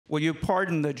Will you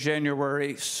pardon the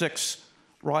January 6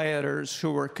 rioters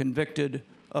who were convicted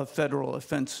of federal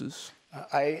offenses?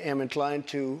 I am inclined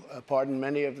to pardon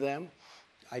many of them.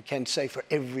 I can't say for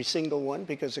every single one,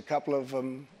 because a couple of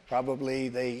them probably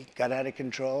they got out of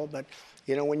control. But,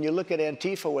 you know, when you look at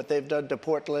Antifa, what they've done to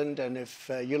Portland, and if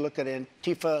you look at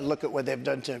Antifa, look at what they've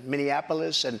done to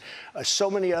Minneapolis and so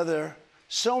many other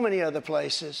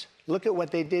places. Look at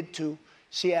what they did to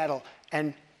Seattle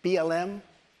and BLM.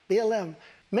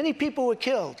 Many people were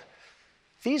killed.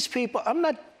 These people, I'm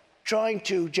not trying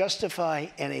to justify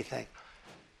anything,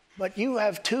 but you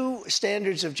have two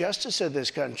standards of justice in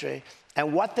this country,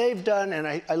 and what they've done, and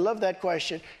I love that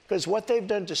question, because what they've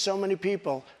done to so many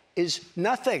people is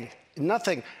nothing.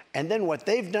 And then what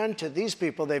they've done to these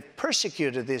people, they've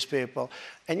persecuted these people.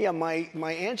 And yeah,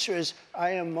 my answer is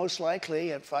I am most likely,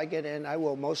 if I get in, I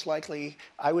will most likely,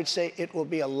 I would say it will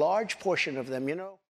be a large portion of them, you know.